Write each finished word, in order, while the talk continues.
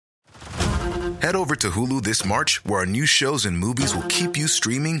Head over to Hulu this March, where our new shows and movies will keep you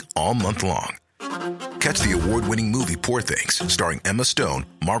streaming all month long. Catch the award-winning movie Poor Things, starring Emma Stone,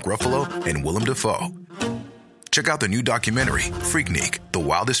 Mark Ruffalo, and Willem Dafoe. Check out the new documentary, Freaknik, The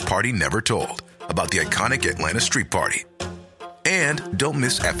Wildest Party Never Told, about the iconic Atlanta Street Party. And don't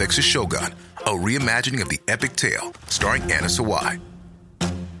miss FX's Shogun, a reimagining of the epic tale, starring Anna Sawai.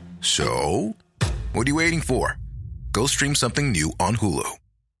 So, what are you waiting for? Go stream something new on Hulu.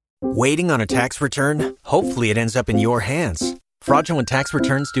 Waiting on a tax return? Hopefully it ends up in your hands. Fraudulent tax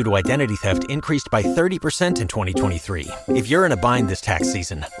returns due to identity theft increased by 30% in 2023. If you're in a bind this tax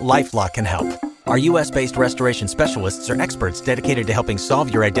season, LifeLock can help. Our U.S.-based restoration specialists are experts dedicated to helping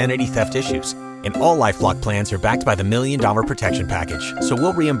solve your identity theft issues. And all LifeLock plans are backed by the $1 Million Protection Package. So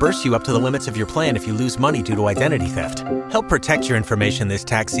we'll reimburse you up to the limits of your plan if you lose money due to identity theft. Help protect your information this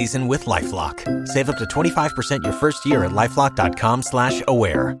tax season with LifeLock. Save up to 25% your first year at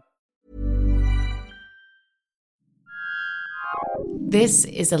LifeLock.com/aware. This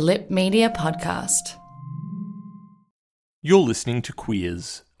is a Lip Media podcast. You're listening to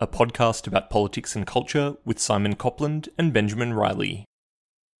Queers, a podcast about politics and culture with Simon Copland and Benjamin Riley.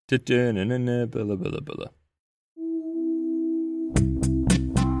 It's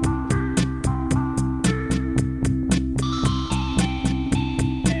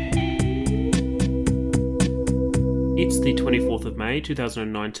the 24th of May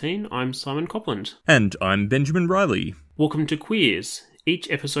 2019. I'm Simon Copland. And I'm Benjamin Riley. Welcome to Queers.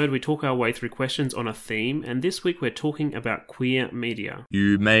 Each episode we talk our way through questions on a theme, and this week we're talking about queer media.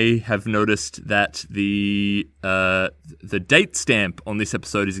 You may have noticed that the date stamp on this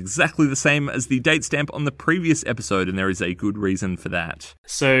episode is exactly the same as the date stamp on the previous episode, and there is a good reason for that.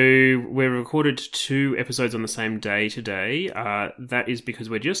 So we recorded 2 episodes on the same day today. That is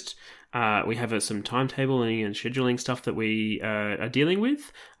because we have some timetabling and scheduling stuff that we are dealing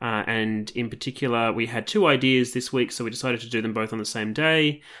with. And in particular, we had 2 ideas this week, so we decided to do them both on the same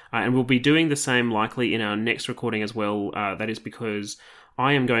day. And we'll be doing the same likely in our next recording as well. That is because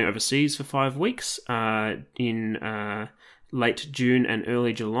I am going overseas for 5 weeks in late June and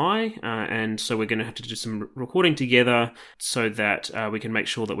early July, and so we're going to have to do some recording together so that we can make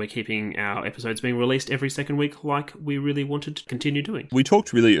sure that we're keeping our episodes being released every second week like we really wanted to continue doing. We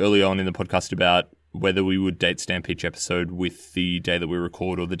talked really early on in the podcast about whether we would date stamp each episode with the day that we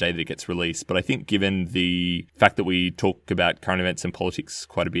record or the day that it gets released, but I think given the fact that we talk about current events and politics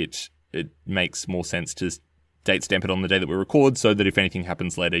quite a bit, it makes more sense to date stamp it on the day that we record so that if anything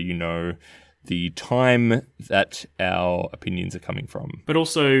happens later, you know the time that our opinions are coming from. But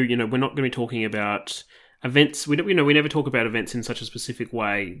also, we're not going to be talking about events. We never talk about events in such a specific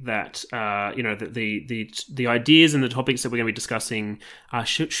way that the ideas and the topics that we're going to be discussing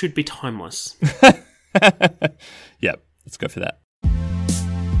should be timeless. Yeah, let's go for that.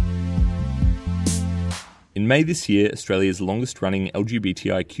 In May this year, Australia's longest-running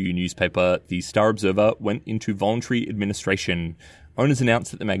LGBTIQ newspaper, The Star Observer, went into voluntary administration. Owners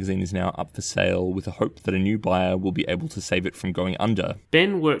announced that the magazine is now up for sale with a hope that a new buyer will be able to save it from going under.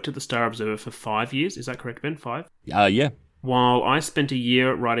 Ben worked at the Star Observer for 5 years. Is that correct, Ben? 5? Yeah. While I spent a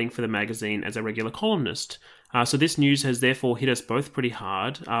year writing for the magazine as a regular columnist. So this news has therefore hit us both pretty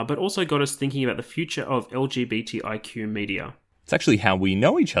hard, but also got us thinking about the future of LGBTIQ media. It's actually how we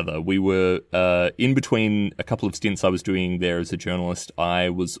know each other. We were in between a couple of stints I was doing there as a journalist. I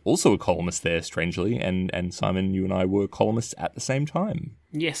was also a columnist there, strangely, and Simon, you and I were columnists at the same time.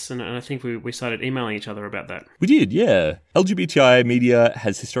 Yes, and I think we started emailing each other about that. We did, yeah. LGBTI media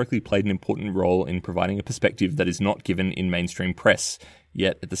has historically played an important role in providing a perspective that is not given in mainstream press.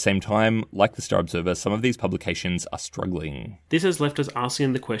 Yet, at the same time, like the Star Observer, some of these publications are struggling. This has left us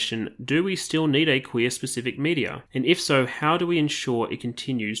asking the question, do we still need a queer-specific media? And if so, how do we ensure it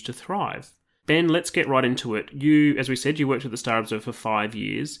continues to thrive? Ben, let's get right into it. You, as we said, you worked at the Star Observer for 5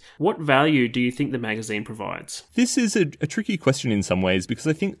 years. What value do you think the magazine provides? This is a tricky question in some ways, because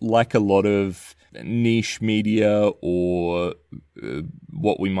I think like a lot of niche media or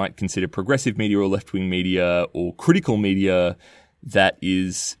what we might consider progressive media or left-wing media or critical media, that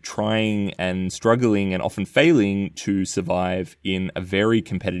is trying and struggling and often failing to survive in a very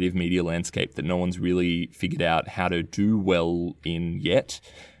competitive media landscape that no one's really figured out how to do well in yet.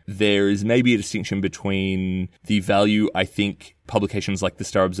 There is maybe a distinction between the value I think publications like the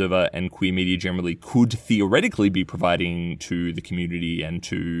Star Observer and queer media generally could theoretically be providing to the community and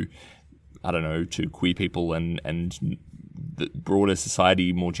to, to queer people and the broader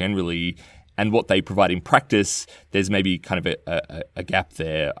society more generally, and what they provide in practice. There's maybe kind of a gap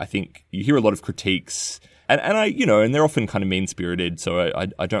there. I think you hear a lot of critiques, and they're often kind of mean-spirited, so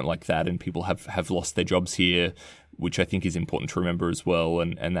I don't like that, and people have lost their jobs here, which I think is important to remember as well,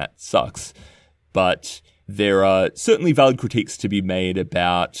 and that sucks. but there are certainly valid critiques to be made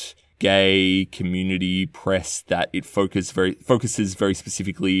about gay community press, that it focuses very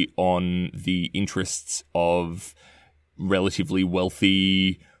specifically on the interests of relatively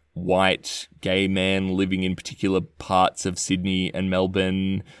wealthy white gay men living in particular parts of Sydney and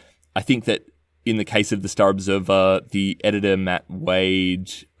Melbourne. I think that in the case of the Star Observer, the editor Matt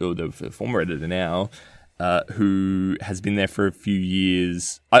Wade, or the former editor now, who has been there for a few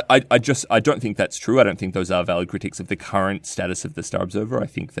years, I don't think that's true. I don't think those are valid critiques of the current status of the Star Observer. I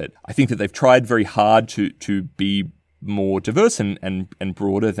think that they've tried very hard to be more diverse and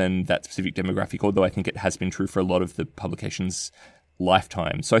broader than that specific demographic, although I think it has been true for a lot of the publication's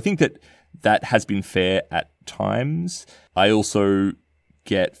lifetime. So I think that has been fair at times. I also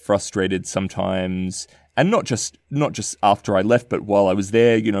get frustrated sometimes, and not just after I left, but while I was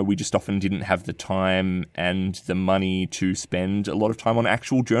there, we just often didn't have the time and the money to spend a lot of time on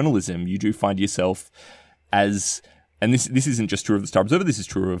actual journalism. You do find yourself and this isn't just true of the Star Observer, this is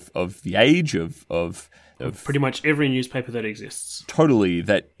true of The Age, of pretty much every newspaper that exists. Totally,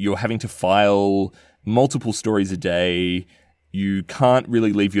 that you're having to file multiple stories a day. You can't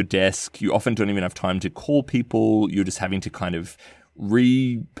really leave your desk. You often don't even have time to call people. You're just having to kind of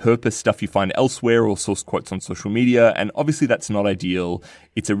repurpose stuff you find elsewhere or source quotes on social media. And obviously that's not ideal.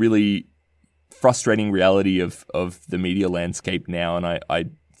 It's a really frustrating reality of the media landscape now. And I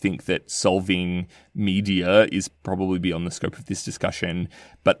think that solving media is probably beyond the scope of this discussion.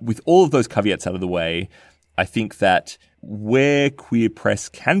 But with all of those caveats out of the way, I think that where queer press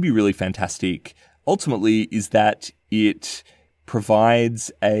can be really fantastic ultimately is that it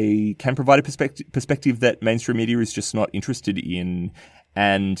can provide a perspective that mainstream media is just not interested in,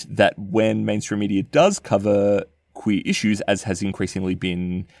 and that when mainstream media does cover queer issues, as has increasingly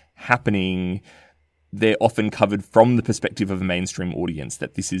been happening, they're often covered from the perspective of a mainstream audience,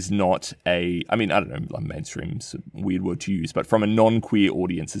 that this is not mainstream's a weird word to use, but from a non-queer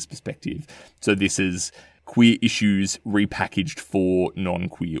audience's perspective. So this is queer issues repackaged for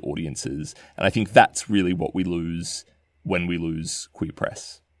non-queer audiences. And I think that's really what we lose when we lose queer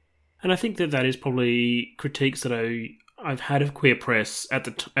press. And I think that is probably critiques that I've had of queer press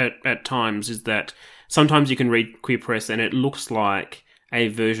at times, is that sometimes you can read queer press and it looks like a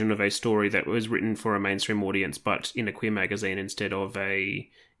version of a story that was written for a mainstream audience, but in a queer magazine instead of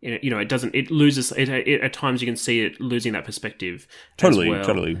it loses, at times you can see it losing that perspective.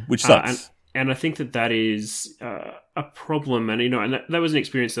 Totally, which sucks. And I think that is a problem. And, and that was an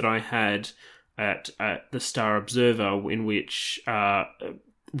experience that I had at the Star Observer, in which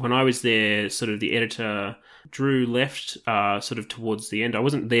when I was there, sort of the editor Drew left sort of towards the end. I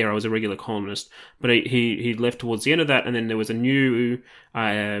wasn't there; I was a regular columnist, but he left towards the end of that, and then there was a new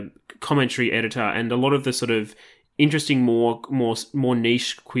commentary editor, and a lot of the sort of interesting, more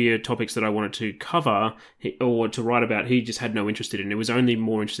niche queer topics that I wanted to cover or to write about, he just had no interest in. It was only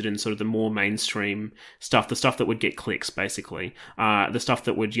more interested in sort of the more mainstream stuff, the stuff that would get clicks, basically, the stuff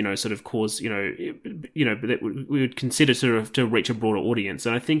that would sort of cause that we would consider sort of to reach a broader audience.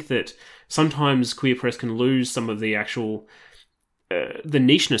 And I think that sometimes queer press can lose some of the actual the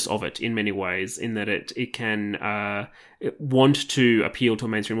nicheness of it in many ways, in that it can want to appeal to a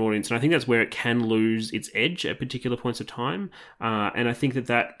mainstream audience, and I think that's where it can lose its edge at particular points of time, and I think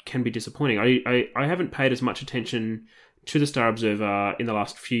that can be disappointing. I haven't paid as much attention to the Star Observer in the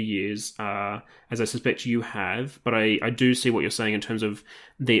last few years, as I suspect you have, but I do see what you're saying in terms of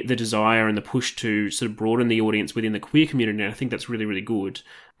the desire and the push to sort of broaden the audience within the queer community, and I think that's really, really good.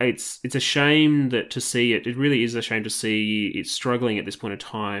 It's a shame that to see it really is a shame to see it struggling at this point in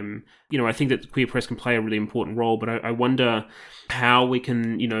time. I think that queer press can play a really important role, but I wonder how we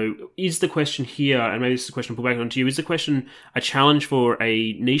can, is the question here, and maybe this is a question I'll put back onto you, is the question a challenge for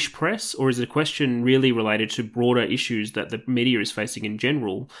a niche press, or is it a question really related to broader issues that the media is facing in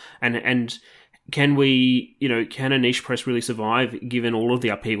general? And can a niche press really survive given all of the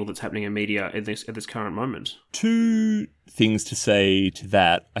upheaval that's happening in media at this current moment? Two things to say to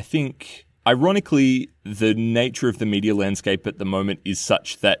that. I think, ironically, the nature of the media landscape at the moment is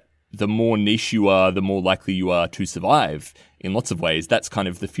such that the more niche you are, the more likely you are to survive in lots of ways. That's kind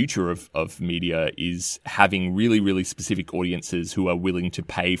of the future of media, is having really, really specific audiences who are willing to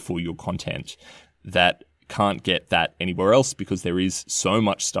pay for your content that can't get that anywhere else because there is so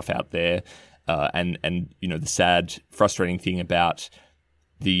much stuff out there. And the sad, frustrating thing about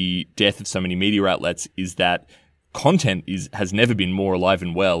the death of so many media outlets is that content has never been more alive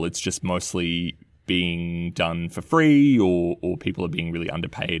and well. It's just mostly being done for free, or people are being really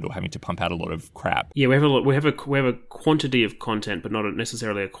underpaid or having to pump out a lot of crap. Yeah, we have a quantity of content, but not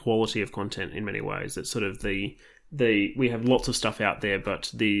necessarily a quality of content in many ways. It's sort of we have lots of stuff out there,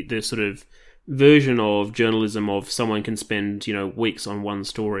 but the sort of version of journalism of someone can spend, weeks on one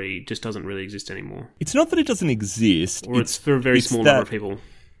story just doesn't really exist anymore. It's not that it doesn't exist. Or it's for a very small number of people.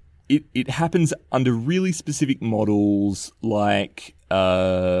 It happens under really specific models, like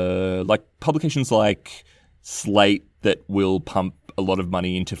publications like Slate that will pump a lot of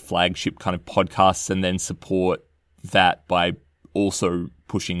money into flagship kind of podcasts and then support that by also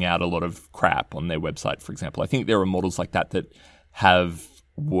pushing out a lot of crap on their website, for example. I think there are models like that have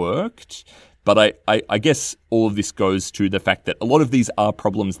worked, but I guess all of this goes to the fact that a lot of these are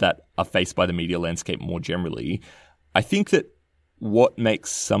problems that are faced by the media landscape more generally. I think that what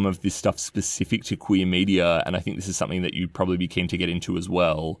makes some of this stuff specific to queer media, and I think this is something that you'd probably be keen to get into as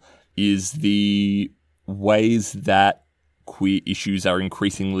well, is the ways that queer issues are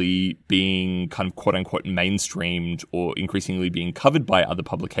increasingly being kind of quote-unquote mainstreamed or increasingly being covered by other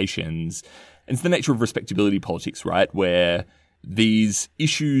publications. And it's the nature of respectability politics, right, where these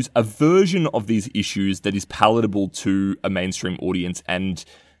issues, a version of these issues that is palatable to a mainstream audience and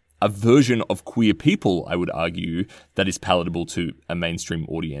a version of queer people, I would argue, that is palatable to a mainstream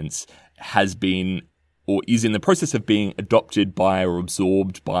audience has been or is in the process of being adopted by or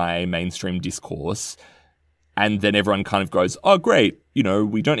absorbed by mainstream discourse. And then everyone kind of goes, oh, great, we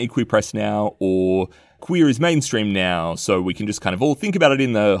don't need queer press now, or queer is mainstream now, so we can just kind of all think about it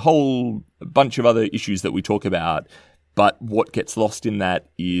in the whole bunch of other issues that we talk about. But what gets lost in that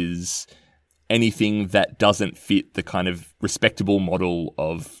is anything that doesn't fit the kind of respectable model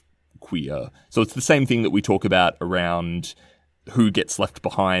of queer. So it's the same thing that we talk about around who gets left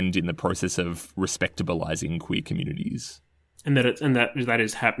behind in the process of respectabilizing queer communities. And that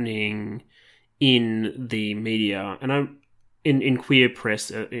is happening in the media and in queer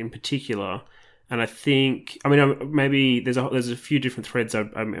press in particular. And I think, maybe there's a few different threads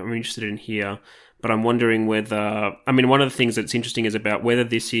I'm interested in here, but I'm wondering whether, one of the things that's interesting is about whether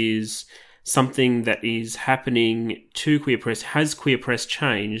this is something that is happening to queer press. Has queer press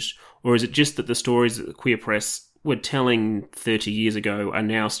changed, or is it just that the stories that the queer press were telling 30 years ago are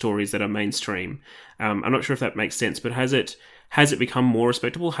now stories that are mainstream? I'm not sure if that makes sense, but has it become more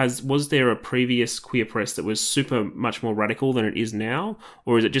respectable? Was there a previous queer press that was super much more radical than it is now?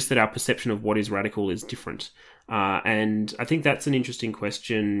 Or is it just that our perception of what is radical is different? And I think that's an interesting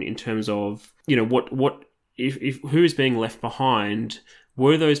question in terms of, what if who is being left behind?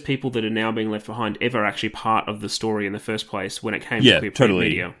 Were those people that are now being left behind ever actually part of the story in the first place when it came to queer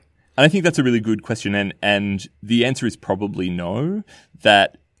media? And I think that's a really good question. And the answer is probably no.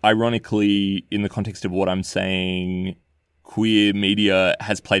 That ironically, in the context of what I'm saying, queer media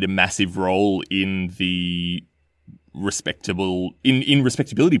has played a massive role in the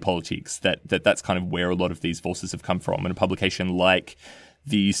respectability politics. That's kind of where a lot of these voices have come from. And a publication like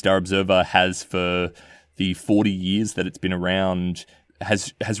the Star Observer has, for the 40 years that it's been around,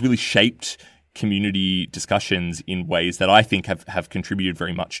 has really shaped community discussions in ways that I think have contributed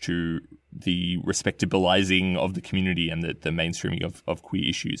very much to the respectabilizing of the community and the mainstreaming of queer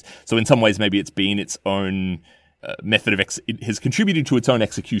issues. So in some ways, maybe it's been its own method of it has contributed to its own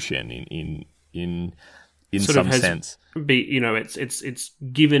execution in some sense. It's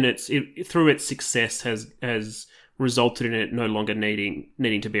given through its success has resulted in it no longer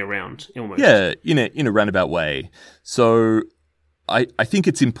needing to be around almost. Yeah, in a roundabout way. So I think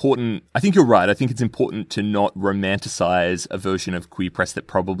it's important. I think you're right. I think it's important to not romanticize a version of queer press that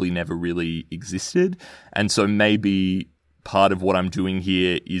probably never really existed. And so maybe part of what I'm doing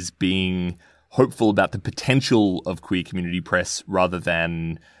here is being hopeful about the potential of queer community press rather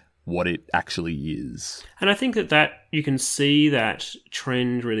than what it actually is. And I think that you can see that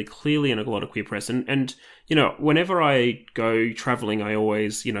trend really clearly in a lot of queer press. And whenever I go traveling, I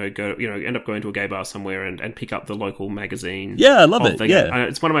always, end up going to a gay bar somewhere and pick up the local magazine. Yeah, I love it. Yeah.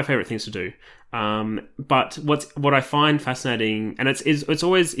 It's one of my favorite things to do. But what I find fascinating, and it's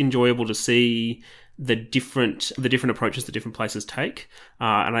always enjoyable to see the different approaches that different places take.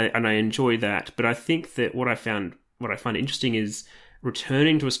 And I enjoy that. But I think that what I find interesting is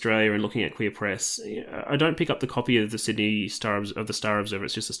returning to Australia and looking at queer press. I don't pick up the copy of the Sydney Star Observer.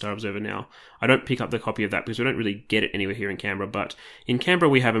 It's just the Star Observer now. I don't pick up the copy of that because we don't really get it anywhere here in Canberra. But in Canberra,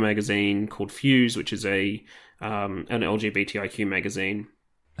 we have a magazine called Fuse, which is an LGBTIQ magazine.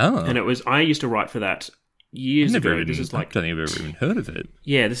 Oh, and I used to write for that years ago. I don't think I've ever even heard of it.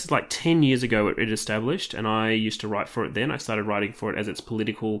 Yeah, this is like 10 years ago it established, and I used to write for it then. I started writing for it as its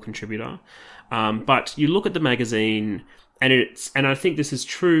political contributor. But you look at the magazine, and I think this is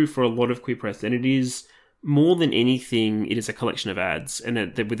true for a lot of queer press, and it is more than anything, it is a collection of ads, and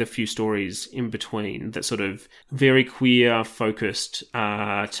with a few stories in between that sort of very queer focused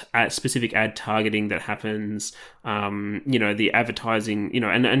specific ad targeting that happens. The advertising,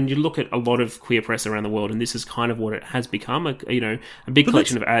 and you look at a lot of queer press around the world, and this is kind of what it has become, a big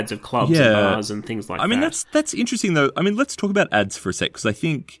collection of ads of clubs and bars and things like that. I mean, that's interesting though. I mean, let's talk about ads for a sec, because I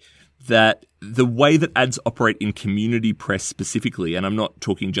think that the way that ads operate in community press specifically, and I'm not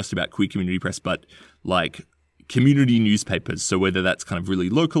talking just about queer community press, but like community newspapers, so whether that's kind of really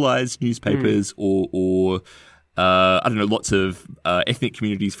localized newspapers or I don't know, lots of ethnic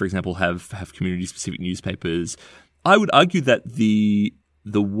communities, for example, have community-specific newspapers. I would argue that the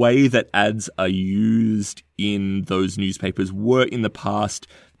way that ads are used in those newspapers were in the past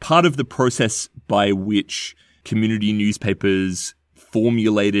part of the process by which community newspapers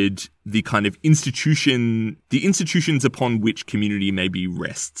formulated the kind of institutions upon which community maybe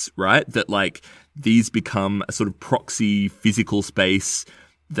rests, right? That like these become a sort of proxy physical space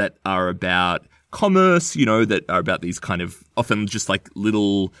that are about commerce, that are about these kind of often just like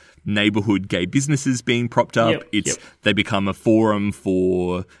little neighborhood gay businesses being propped up. They become a forum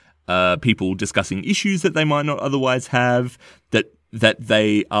for people discussing issues that they might not otherwise have, that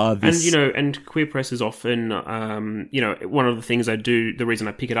they are this... And queer press is often, one of the things the reason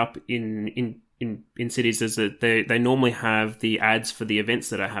I pick it up in cities is that they normally have the ads for the events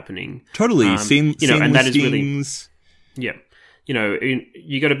that are happening. Totally. And that is really... Yeah.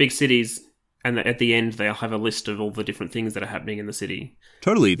 You go to big cities, and at the end they'll have a list of all the different things that are happening in the city.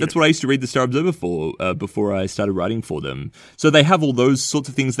 Totally. That's what I used to read the Star Observer for before I started writing for them. So they have all those sorts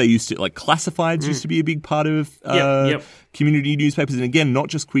of things they used to, like classifieds used to be a big part of community newspapers. And again, not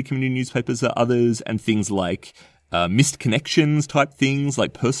just queer community newspapers, others, and things like missed connections type things,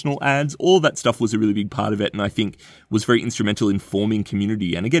 like personal ads. All that stuff was a really big part of it, and I think was very instrumental in forming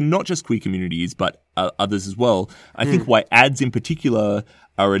community. And again, not just queer communities, but others as well. I think why ads in particular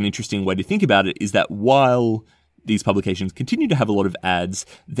are an interesting way to think about it is that while these publications continue to have a lot of ads,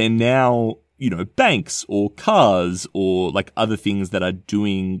 they're now, banks or cars or like other things that are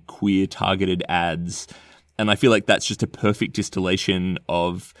doing queer targeted ads. And I feel like that's just a perfect distillation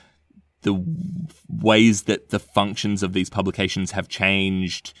of the ways that the functions of these publications have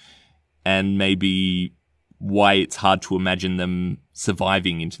changed, and maybe why it's hard to imagine them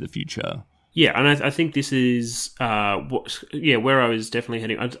surviving into the future. Yeah, and I think this is where I was definitely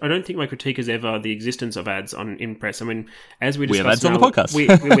heading. I don't think my critique is ever the existence of ads in press. I mean, as we discussed, we have ads on the podcast.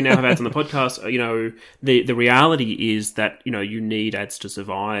 we now have ads on the podcast. The reality is that you need ads to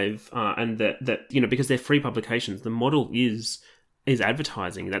survive, and that because they're free publications, the model is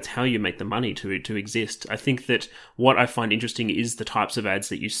advertising. That's how you make the money to exist. I think that what I find interesting is the types of ads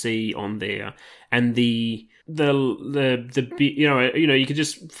that you see on there, and the you could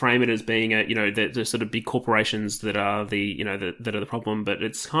just frame it as being the sort of big corporations that are that are the problem, but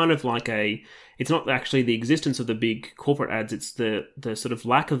it's kind of like it's not actually the existence of the big corporate ads, it's the sort of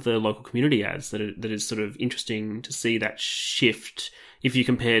lack of the local community ads that is sort of interesting to see that shift if you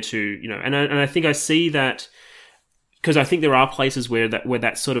compare to and I think I see that. Because I think there are places where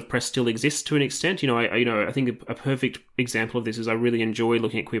that sort of press still exists to an extent. I think a perfect example of this is I really enjoy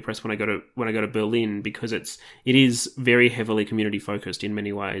looking at queer press when I go to Berlin, because it is very heavily community focused in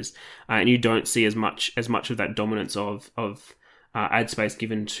many ways, and you don't see as much of that dominance of ad space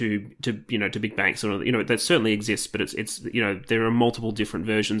given to big banks. Or that certainly exists, but it's there are multiple different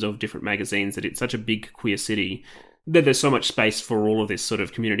versions of different magazines. That it's such a big queer city that there's so much space for all of this sort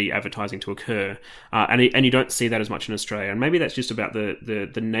of community advertising to occur, and you don't see that as much in Australia. And maybe that's just about the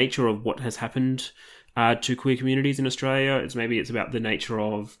nature of what has happened to queer communities in Australia. It's about the nature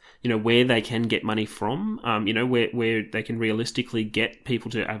of where they can get money from, where they can realistically get people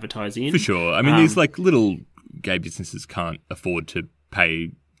to advertise in. For sure. I mean, these like little gay businesses can't afford to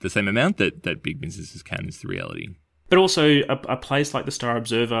pay the same amount that big businesses can, is the reality. But also, a place like the Star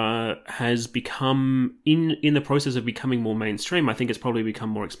Observer has become, in the process of becoming more mainstream, I think it's probably become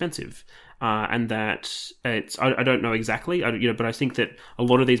more expensive. And that it's, I don't know exactly, but I think that a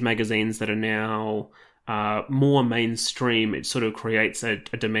lot of these magazines that are now more mainstream, it sort of creates a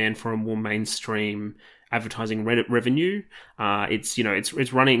demand for a more mainstream advertising revenue.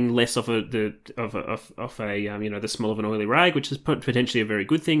 It's running less off the smell of an oily rag, which is potentially a very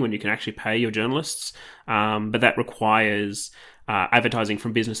good thing when you can actually pay your journalists. But that requires advertising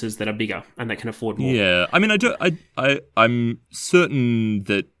from businesses that are bigger and that can afford more. Yeah, I mean, I'm certain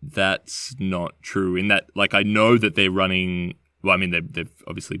that that's not true. In that, like, I know that they're running. Well, I mean, they've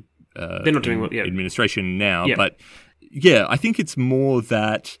obviously they're not doing well. Yeah. Administration now, yeah. But yeah, I think it's more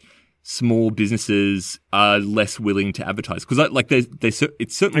that small businesses are less willing to advertise because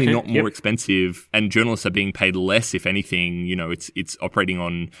it's certainly not more expensive, and journalists are being paid less. If anything, it's operating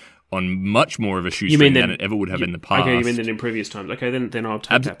on much more of a shoestring than it ever would have in the past. Okay, you mean that in previous times? Okay, then I'll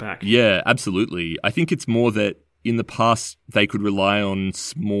take that back. Yeah, absolutely. I think it's more that in the past they could rely on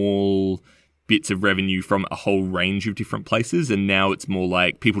small bits of revenue from a whole range of different places, and now it's more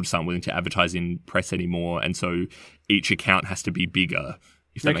like people just aren't willing to advertise in press anymore, and so each account has to be bigger.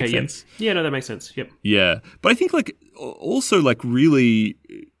 If that makes sense. Yeah, no, that makes sense. Yep. Yeah. But I think also really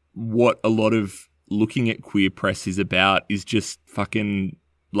what a lot of looking at queer press is about is just fucking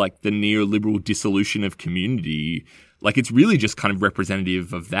like the neoliberal dissolution of community. Like it's really just kind of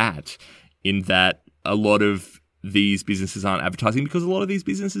representative of that, in that a lot of these businesses aren't advertising because a lot of these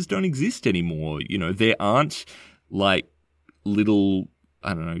businesses don't exist anymore. There aren't like little,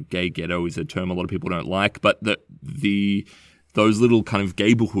 I don't know, gay ghetto is a term a lot of people don't like, but those little kind of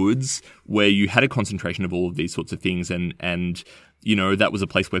gayborhoods where you had a concentration of all of these sorts of things, and that was a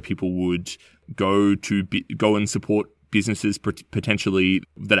place where people would go and support businesses potentially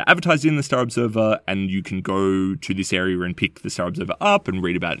that are advertised in the Star Observer, and you can go to this area and pick the Star Observer up and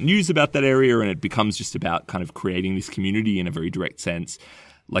read about news about that area, and it becomes just about kind of creating this community in a very direct sense.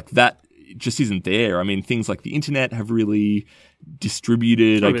 Like that just isn't there. I mean, things like the internet have really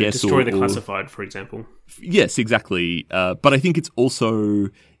distributed, I guess. Destroy the classified, for example. Yes, exactly. But I think it's also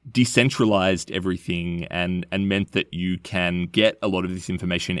decentralized everything and meant that you can get a lot of this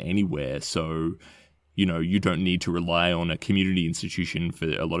information anywhere. So, you don't need to rely on a community institution for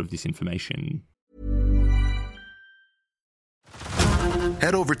a lot of this information.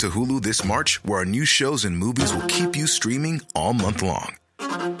 Head over to Hulu this March, where our new shows and movies will keep you streaming all month long.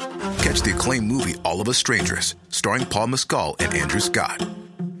 Catch the acclaimed movie All of Us Strangers, starring Paul Mescal and Andrew Scott.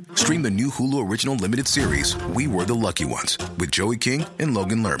 Stream the new Hulu original limited series We Were the Lucky Ones with Joey King and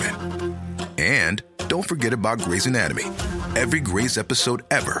Logan Lerman. And don't forget about Grey's Anatomy. Every Grey's episode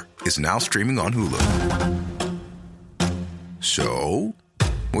ever is now streaming on Hulu. So,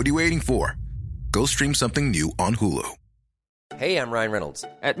 what are you waiting for? Go stream something new on Hulu. Hey, I'm Ryan Reynolds.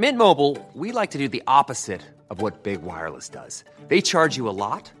 At Mint Mobile, we like to do the opposite of what Big Wireless does. They charge you a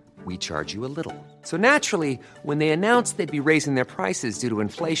lot. We charge you a little. So naturally, when they announced they'd be raising their prices due to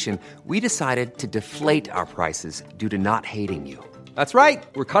inflation, we decided to deflate our prices due to not hating you. That's right.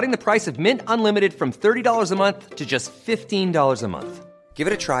 We're cutting the price of Mint Unlimited from $30 a month to just $15 a month. Give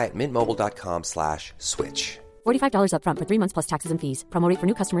it a try at mintmobile.com/switch. $45 up front for 3 months plus taxes and fees. Promo rate for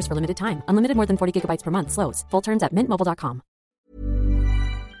new customers for limited time. Unlimited more than 40 gigabytes per month. Slows full terms at mintmobile.com.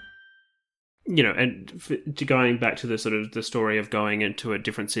 Going back to the sort of the story of going into a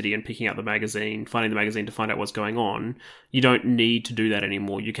different city and picking up the magazine, finding the magazine to find out what's going on, you don't need to do that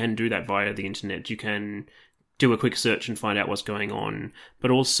anymore. You can do that via the internet. You can do a quick search and find out what's going on.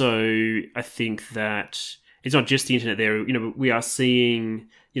 But also, I think that it's not just the internet there. We are seeing,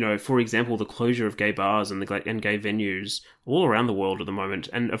 for example, the closure of gay bars and gay venues all around the world at the moment.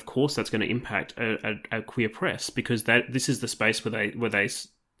 And of course, that's going to impact a queer press, because this is the space where they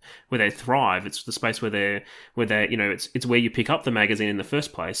thrive. It's the space where they it's where you pick up the magazine in the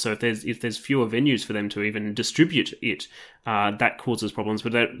first place. So if there's fewer venues for them to even distribute it, that causes problems.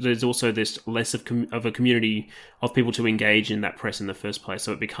 But there's also this less of a community of people to engage in that press in the first place.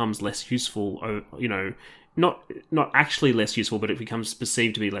 So it becomes less useful. Not actually less useful, but it becomes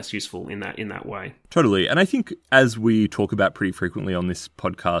perceived to be less useful in that way. Totally. And I think, as we talk about pretty frequently on this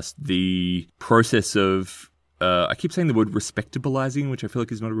podcast, the process of I keep saying the word respectabilizing, which I feel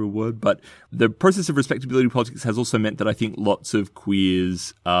like is not a real word, but the process of respectability politics has also meant that I think lots of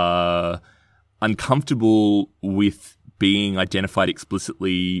queers are uncomfortable with being identified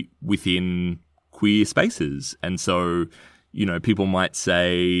explicitly within queer spaces. And so, people might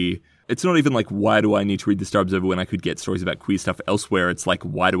say, it's not even like, why do I need to read the Star Observer when I could get stories about queer stuff elsewhere? It's like,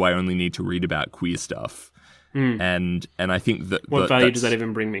 why do I only need to read about queer stuff? And I think that... What value does that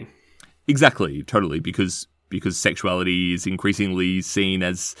even bring me? Exactly, totally, because sexuality is increasingly seen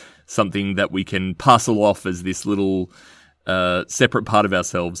as something that we can parcel off as this little separate part of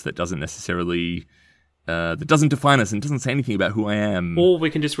ourselves that doesn't necessarily that doesn't define us and doesn't say anything about who I am. Or we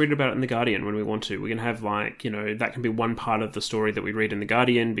can just read about it in The Guardian when we want to. We can have that can be one part of the story that we read in The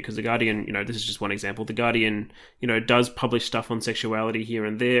Guardian, because The Guardian, this is just one example. The Guardian, does publish stuff on sexuality here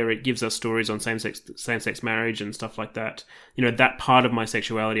and there. It gives us stories on same-sex marriage and stuff like that. That part of my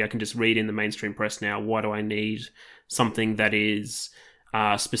sexuality I can just read in the mainstream press now. Why do I need something that is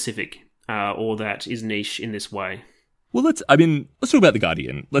specific or that is niche in this way? Well, let's talk about The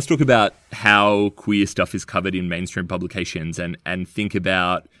Guardian. Let's talk about how queer stuff is covered in mainstream publications and think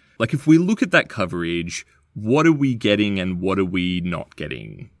about, like, if we look at that coverage, what are we getting and what are we not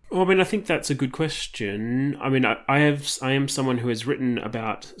getting? Well, I mean, I think that's a good question. I mean, I am someone who has written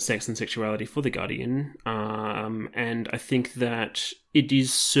about sex and sexuality for The Guardian, and I think that it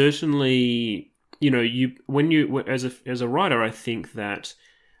is certainly, as a writer, I think that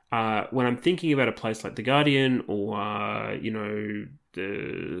when I'm thinking about a place like The Guardian or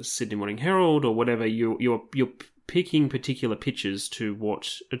the Sydney Morning Herald or whatever, you're picking particular pitches to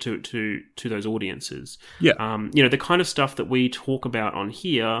those audiences. Yeah. The kind of stuff that we talk about on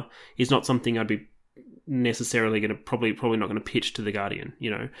here is not something I'd be necessarily going to probably not going to pitch to The Guardian.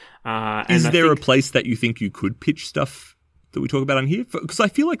 Is there a place that you think you could pitch stuff that we talk about on here? Because I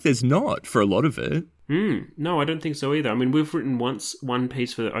feel like there's not for a lot of it. No, I don't think so either. I mean, we've written one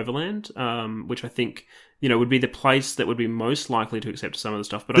piece for the Overland, which I think would be the place that would be most likely to accept some of the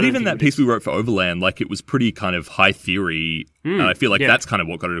stuff. But even that piece we wrote for Overland, like, it was pretty kind of high theory. And I feel like that's kind of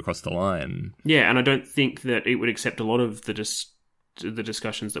what got it across the line. Yeah, and I don't think that it would accept a lot of the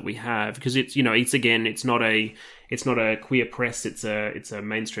discussions that we have, because it's not a queer press. It's a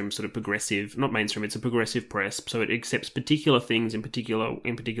mainstream sort of progressive, not mainstream. It's a progressive press, so it accepts particular things in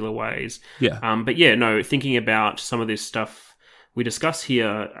particular ways. Yeah. But thinking about some of this stuff we discuss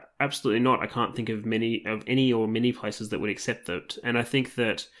here, absolutely not. I can't think of any or many places that would accept it, and I think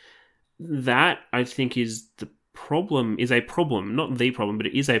that I think is a problem, not the problem, but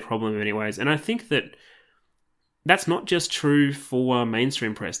it is a problem in many ways, and I think that. That's not just true for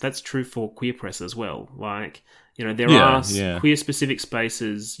mainstream press. That's true for queer press as well. Like, there are queer-specific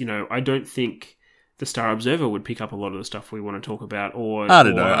spaces. I don't think the Star Observer would pick up a lot of the stuff we want to talk about. Or I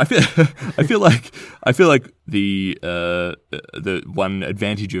don't know. I feel like the one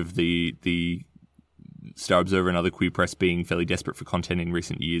advantage of the Star Observer and other queer press being fairly desperate for content in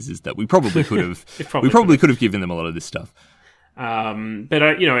recent years is that we probably could have could have given them a lot of this stuff. But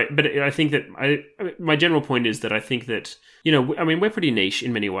I think that my general point is that I think that, we're pretty niche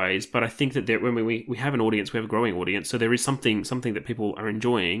in many ways, but I think that when we have an audience, we have a growing audience. So there is something that people are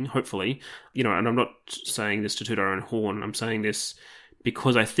enjoying, hopefully, and I'm not saying this to toot our own horn. I'm saying this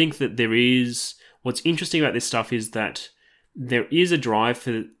because I think that what's interesting about this stuff is that there is a drive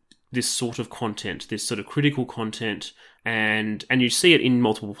for this sort of content, this sort of critical content, and you see it in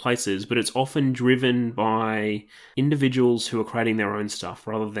multiple places, but it's often driven by individuals who are creating their own stuff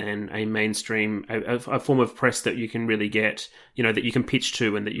rather than a mainstream, a form of press that you can really get, that you can pitch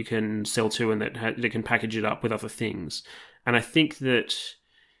to and that you can sell to and that can package it up with other things. And I think that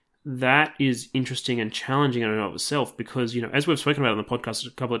is interesting and challenging in and of itself because, as we've spoken about on the podcast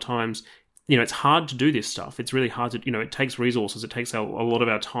a couple of times, it's hard to do this stuff. It's really hard to, it takes resources. It takes a lot of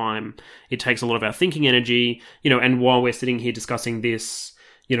our time. It takes a lot of our thinking energy, and while we're sitting here discussing this,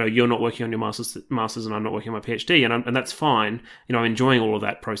 you're not working on your master's and I'm not working on my PhD, and that's fine. I'm enjoying all of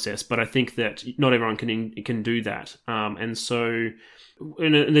that process, but I think that not everyone can do that. And so,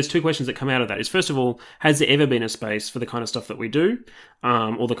 and there's two questions that come out of that. Is first of all, has there ever been a space for the kind of stuff that we do,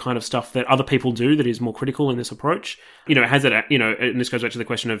 or the kind of stuff that other people do that is more critical in this approach? Has it, and this goes back to the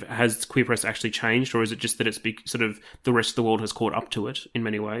question of, has queer press actually changed, or is it just that it's sort of the rest of the world has caught up to it in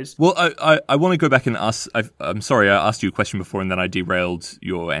many ways? Well, I want to go back and ask, I'm sorry, I asked you a question before and then I derailed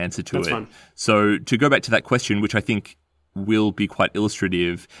your answer to it. That's fine. So to go back to that question, which I think will be quite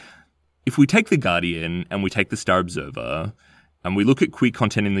illustrative, if we take The Guardian and we take the Star Observer, and we look at queer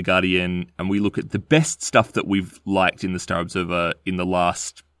content in The Guardian, and we look at the best stuff that we've liked in the Star Observer in the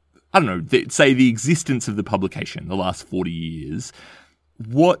last, say the existence of the publication, the last 40 years,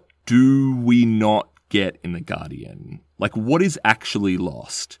 what do we not get in The Guardian? Like, what is actually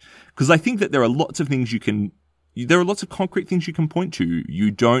lost? Because I think that there are lots of things there are lots of concrete things you can point to.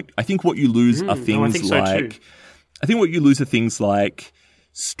 I think what you lose are things like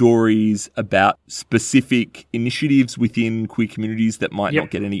stories about specific initiatives within queer communities that might not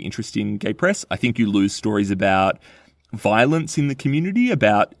get any interest in gay press. I think you lose stories about violence in the community,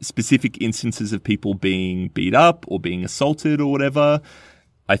 about specific instances of people being beat up or being assaulted or whatever.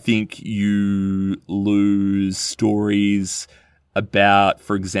 I think you lose stories about,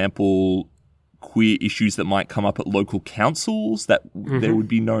 for example, queer issues that might come up at local councils that there would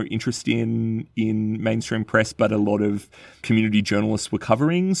be no interest in mainstream press, but a lot of community journalists were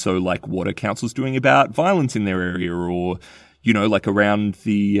covering. So, like, what are councils doing about violence in their area, or, like around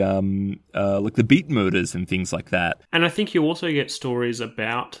the the beat murders and things like that. And I think you also get stories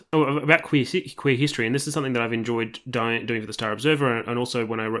about queer history, and this is something that I've enjoyed doing for the Star Observer, and also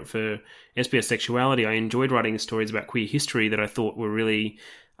when I wrote for SBS Sexuality, I enjoyed writing stories about queer history that I thought were really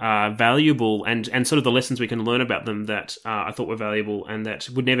valuable, and sort of the lessons we can learn about them that I thought were valuable and that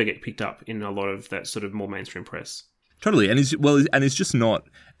would never get picked up in a lot of that sort of more mainstream press. Totally, and it's just not,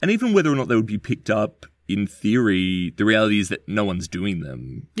 and even whether or not they would be picked up in theory, the reality is that no one's doing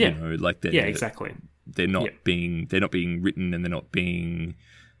them. Yeah. You know, like Exactly. They're not being written and they're not being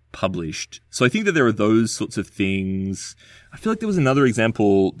published. So I think that there are those sorts of things. I feel like there was another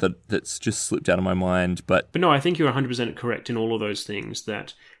example that's just slipped out of my mind, but no, I think you're 100% correct in all of those things,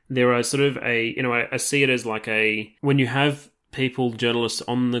 that there are sort of I see it as like when you have people, journalists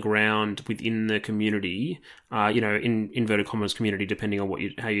on the ground within the community, in inverted commas community, depending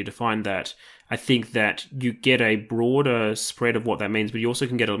on how you define that, I think that you get a broader spread of what that means, but you also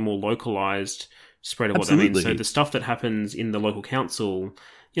can get a more localized spread of what that means. So the stuff that happens in the local council,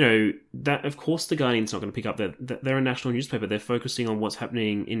 that of course the Guardian's not going to pick up that they're a national newspaper. They're focusing on what's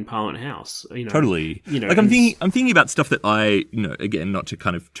happening in Parliament House. Totally. Like I'm thinking about stuff that I, again, not to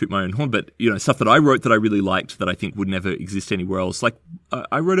kind of toot my own horn, but stuff that I wrote that I really liked that I think would never exist anywhere else. Like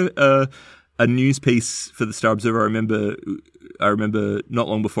I wrote a news piece for the Star Observer. I remember not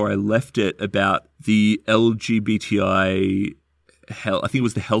long before I left it about the LGBTI. I think it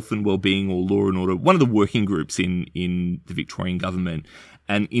was the Health and Wellbeing or Law and Order, one of the working groups in the Victorian government,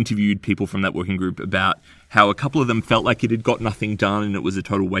 and interviewed people from that working group about how a couple of them felt like it had got nothing done and it was a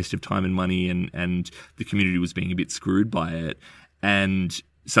total waste of time and money and the community was being a bit screwed by it. And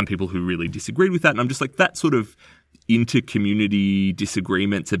some people who really disagreed with that. And I'm just like, that sort of inter-community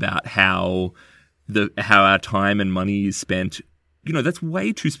disagreements about how our time and money is spent, that's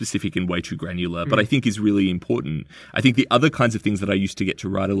way too specific and way too granular, but I think is really important. I think the other kinds of things that I used to get to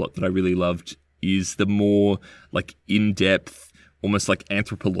write a lot that I really loved is the more like in-depth, almost like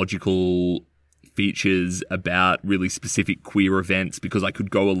anthropological features about really specific queer events, because I could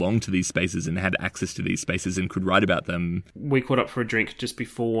go along to these spaces and had access to these spaces and could write about them. We caught up for a drink just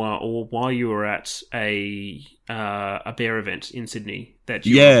before or while you were at a bear event in Sydney that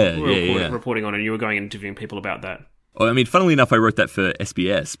you were reporting on, and you were going and interviewing people about that. Oh, I mean, funnily enough, I wrote that for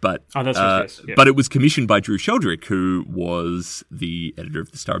SBS, but that's SBS, yeah. But it was commissioned by Drew Sheldrick, who was the editor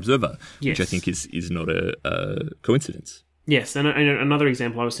of the Star Observer, yes. Which I think is not a coincidence. Yes, and another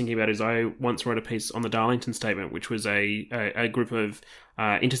example I was thinking about is I once wrote a piece on the Darlington Statement, which was a group of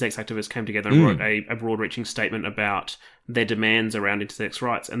intersex activists came together and wrote a broad-reaching statement about their demands around intersex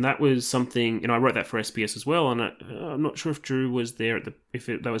rights, and that was something. I wrote that for SBS as well, and I'm not sure if Drew was there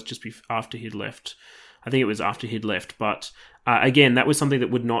that was just after he'd left. I think it was after he'd left, but again, that was something that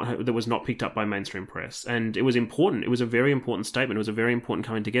was not picked up by mainstream press, and it was important. It was a very important statement. It was a very important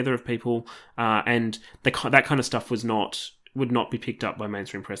coming together of people, and that kind of stuff would not be picked up by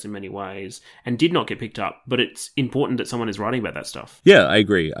mainstream press in many ways, and did not get picked up. But it's important that someone is writing about that stuff. Yeah, I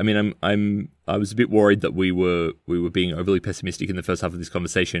agree. I mean, I was a bit worried that we were being overly pessimistic in the first half of this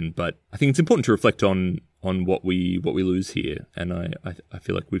conversation, but I think it's important to reflect on what we lose here, and I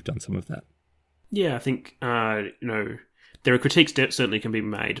feel like we've done some of that. Yeah, I think, there are critiques that certainly can be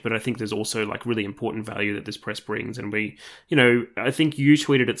made, but I think there's also like really important value that this press brings. And I think you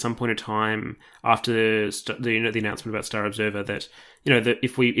tweeted at some point in time after the announcement about Star Observer that, that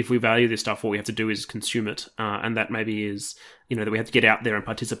if we value this stuff, what we have to do is consume it. And that maybe is, that we have to get out there and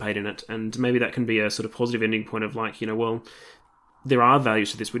participate in it. And maybe that can be a sort of positive ending point of like, well, there are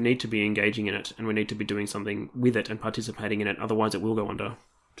values to this. We need to be engaging in it and we need to be doing something with it and participating in it. Otherwise it will go under.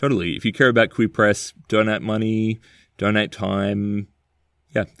 Totally. If you care about queer press, donate money, donate time.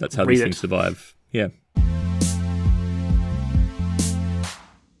 Yeah, that's how these things survive. Yeah.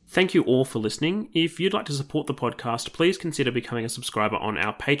 Thank you all for listening. If you'd like to support the podcast, please consider becoming a subscriber on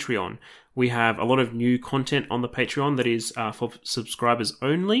our Patreon. We have a lot of new content on the Patreon that is for subscribers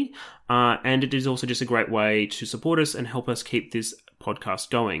only, and it is also just a great way to support us and help us keep this podcast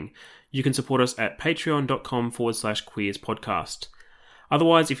going. You can support us at patreon.com/queerspodcast.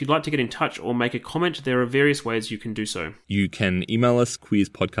 Otherwise, if you'd like to get in touch or make a comment, there are various ways you can do so. You can email us,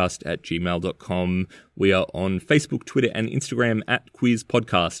 queerspodcast@gmail.com. We are on Facebook, Twitter, and Instagram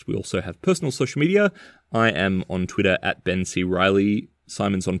 @queerspodcast. We also have personal social media. I am on Twitter @BenCRiley.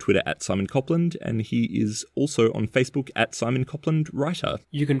 Simon's on Twitter @Simon Copland, and he is also on Facebook @Simon Copland Writer.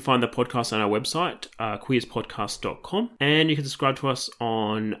 You can find the podcast on our website, queerspodcast.com, and you can subscribe to us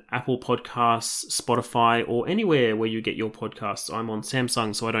on Apple Podcasts, Spotify, or anywhere where you get your podcasts. I'm on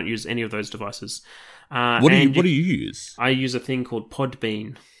Samsung, so I don't use any of those devices. What do you use? I use a thing called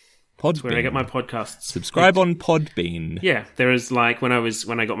Podbean. That's where I get my podcasts. Subscribe on Podbean. Yeah, there is like when I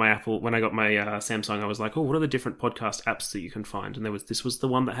got my Samsung, I was like, oh, what are the different podcast apps that you can find? And this was the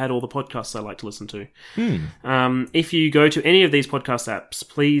one that had all the podcasts I like to listen to. If you go to any of these podcast apps,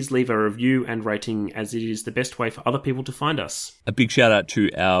 please leave a review and rating, as it is the best way for other people to find us. A big shout out to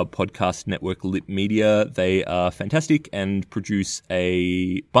our podcast network, Lip Media. They are fantastic and produce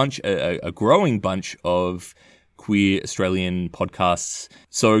a growing bunch of queer Australian podcasts.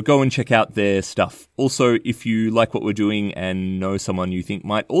 So go and check out their stuff. Also, if you like what we're doing and know someone you think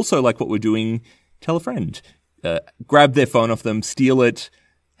might also like what we're doing, tell a friend. Grab their phone off them, steal it,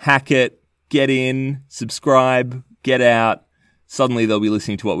 hack it, get in, subscribe, get out. Suddenly they'll be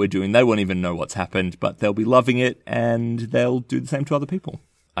listening to what we're doing. They won't even know what's happened, but they'll be loving it and they'll do the same to other people,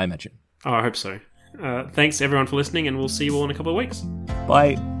 I imagine. Oh, I hope so. Thanks everyone for listening, and we'll see you all in a couple of weeks.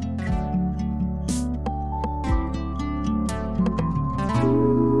 Bye.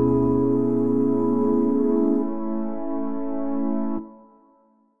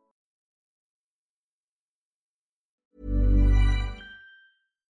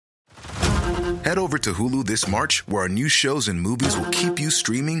 Head over to Hulu this March, where our new shows and movies will keep you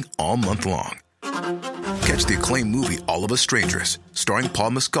streaming all month long. Catch the acclaimed movie All of Us Strangers, starring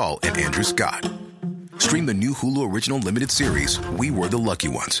Paul Mescal and Andrew Scott. Stream the new Hulu original limited series We Were the Lucky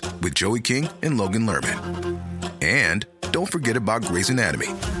Ones with Joey King and Logan Lerman. And don't forget about Grey's Anatomy.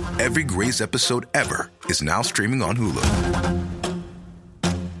 Every Grey's episode ever is now streaming on Hulu.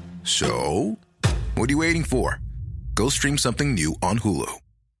 So, what are you waiting for? Go stream something new on Hulu.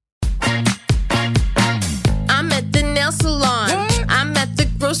 I'm at the nail salon. I'm at the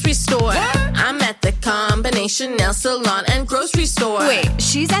grocery store. I'm at the combination nail salon and grocery store. Wait,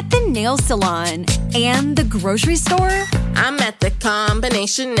 she's at the nail salon and the grocery store? I'm at the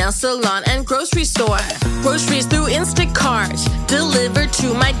combination nail salon and grocery store. Groceries through Instacart, delivered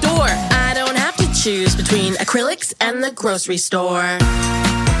to my door. I don't have to choose between acrylics and the grocery store.